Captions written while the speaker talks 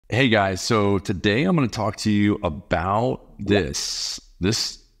Hey guys, so today I'm going to talk to you about this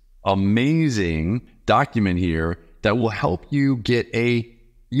amazing document here that will help you get a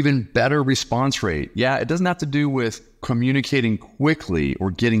even better response rate. Yeah, it doesn't have to do with communicating quickly or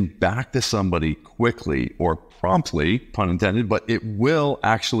getting back to somebody quickly or promptly, pun intended, but it will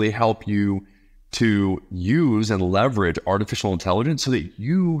actually help you to use and leverage artificial intelligence so that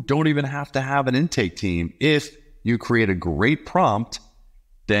you don't even have to have an intake team. If you create a great prompt,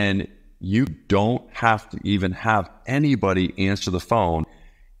 then you don't have to even have anybody answer the phone.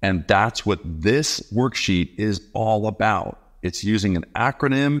 And that's what this worksheet is all about. It's using an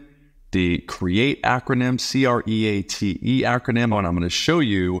acronym, the CREATE acronym, CREATE acronym, and I'm going to show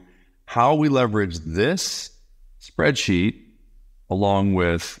you how we leverage this spreadsheet along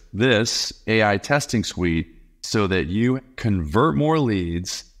with this AI testing suite so that you convert more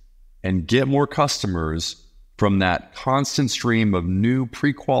leads and get more customers from that constant stream of new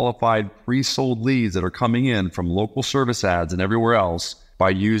pre-qualified, pre-sold leads that are coming in from local service ads and everywhere else by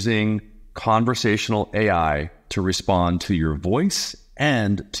using conversational AI to respond to your voice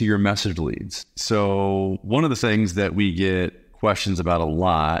and to your message leads. So one of the things that we get questions about a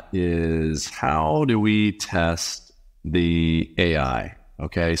lot is how do we test the AI?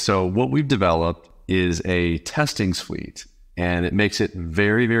 Okay, so what we've developed is a testing suite, and it makes it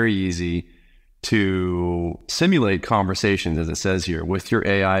very, very easy to simulate conversations, as it says here, with your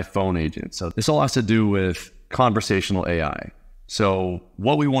AI phone agent. So this all has to do with conversational AI. So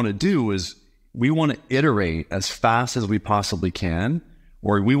what we want to do is we want to iterate as fast as we possibly can,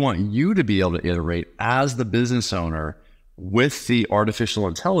 or we want you to be able to iterate as the business owner with the artificial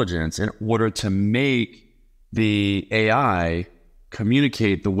intelligence in order to make the AI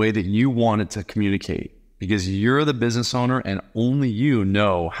communicate the way that you want it to communicate. Because you're the business owner and only you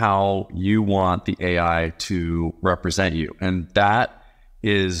know how you want the AI to represent you. And that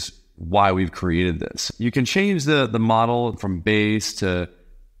is why we've created this. You can change the model from base to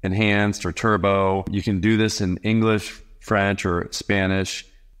enhanced or turbo. You can do this in English, French, or Spanish.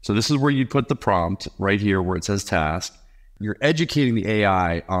 So this is where you put the prompt right here where it says task. You're educating the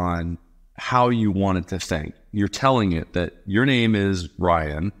AI on how you want it to think. You're telling it that your name is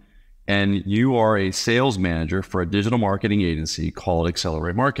Ryan and you are a sales manager for a digital marketing agency called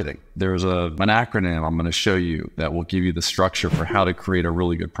Accelerate Marketing. There's an acronym I'm going to show you that will give you the structure for how to create a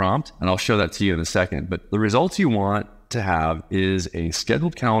really good prompt. And I'll show that to you in a second. But the results you want to have is a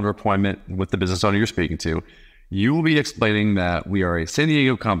scheduled calendar appointment with the business owner you're speaking to. You will be explaining that we are a San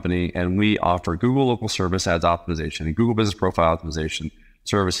Diego company and we offer Google local service ads optimization and Google business profile optimization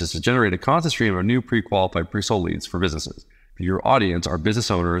services to generate a constant stream of new pre-qualified, pre-sold leads for businesses. Your audience are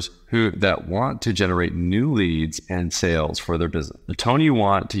business owners that want to generate new leads and sales for their business. The tone you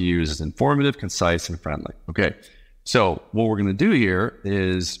want to use is informative, concise, and friendly. Okay, so what we're going to do here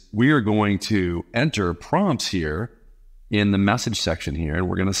is we are going to enter prompts here in the message section here, and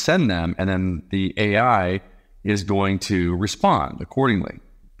we're going to send them, and then the AI is going to respond accordingly.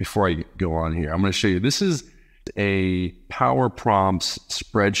 Before I go on here, I'm going to show you, this is a Power Prompts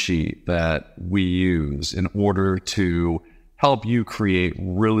spreadsheet that we use in order to help you create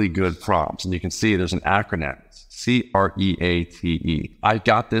really good prompts. And you can see there's an acronym, CREATE. I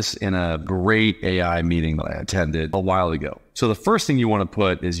got this in a great AI meeting that I attended a while ago. So the first thing you want to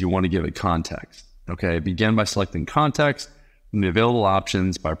put is you want to give it context. Okay, begin by selecting context from the available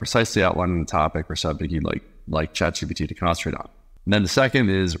options by precisely outlining the topic or subject you'd like ChatGPT to concentrate on. And then the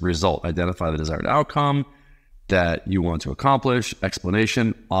second is result. Identify the desired outcome that you want to accomplish.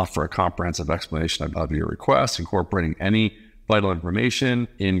 Explanation. Offer a comprehensive explanation of your request, incorporating any vital information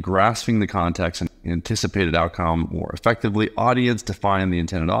in grasping the context and anticipated outcome more effectively. Audience. Define the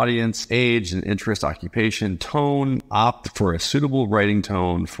intended audience. Age and interest, occupation. Tone. Opt for a suitable writing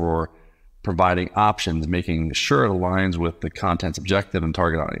tone for providing options, making sure it aligns with the content's objective and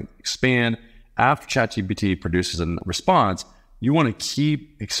target audience. Expand. After ChatGPT produces a response, you want to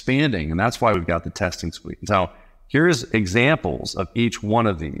keep expanding, and that's why we've got the testing suite. So here's examples of each one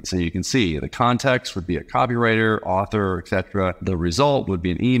of these. And you can see the context would be a copywriter, author, etc. The result would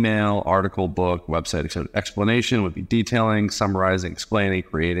be an email, article, book, website, etc. Explanation would be detailing, summarizing, explaining,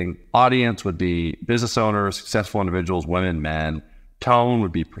 creating. Audience would be business owners, successful individuals, women, men. Tone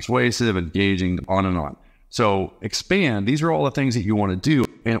would be persuasive, engaging, on and on. So expand. These are all the things that you want to do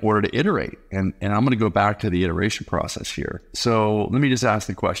in order to iterate. And I'm going to go back to the iteration process here. So let me just ask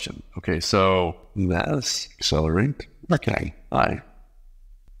the question. Okay, so that's Accelerate. Okay. Hi.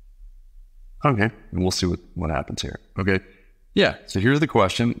 Okay. And we'll see what happens here. Okay. Yeah. So here's the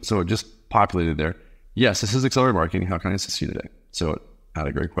question. So it just populated there. Yes, this is Accelerate Marketing. How can I assist you today? So it had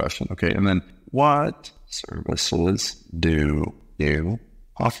a great question. Okay. And then what services do you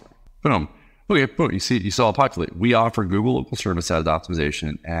offer. Boom. Okay, boom. You saw it populate. We offer Google Local Service Ads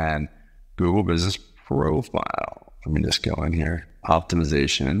Optimization and Google Business Profile. Let me just go in here.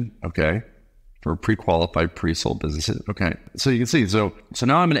 Optimization. Okay. For pre-qualified, pre-sold businesses. Okay. So you can see. So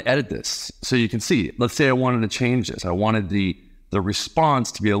now I'm going to edit this. So you can see, let's say I wanted to change this. I wanted the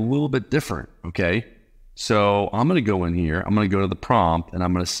response to be a little bit different. Okay. So I'm going to go in here. I'm going to go to the prompt and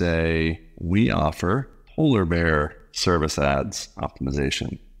I'm going to say, we offer polar bear service ads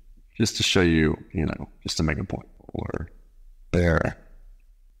optimization. Just to show you, just to make a point. Polar bear.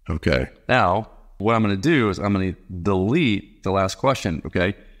 Okay. Now, what I'm going to do is I'm going to delete the last question.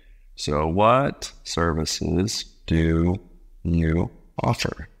 Okay. So what services do you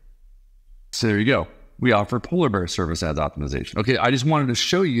offer? So there you go. We offer polar bear service ads optimization. Okay. I just wanted to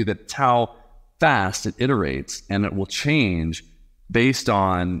show you that's how fast it iterates and it will change based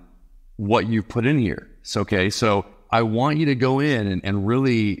on what you put in here. So, okay. So I want you to go in and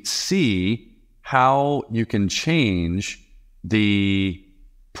really see how you can change the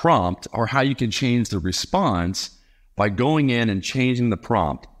prompt or how you can change the response by going in and changing the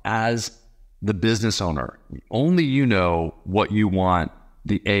prompt as the business owner. Only you know what you want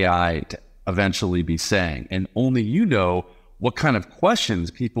the AI to eventually be saying, and only you know what kind of questions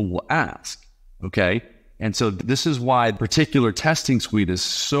people will ask. Okay. And so this is why the particular testing suite is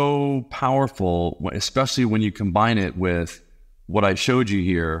so powerful, especially when you combine it with what I showed you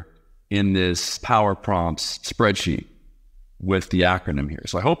here in this Power Prompts spreadsheet with the acronym here.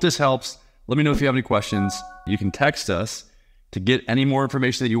 So I hope this helps. Let me know if you have any questions. You can text us to get any more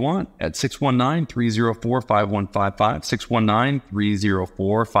information that you want at 619-304-5155,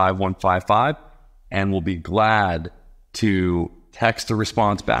 619-304-5155, and we'll be glad to text a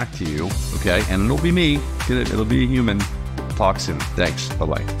response back to you, okay? And it'll be me. It'll be a human. Talk soon. Thanks.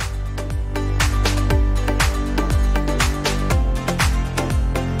 Bye-bye.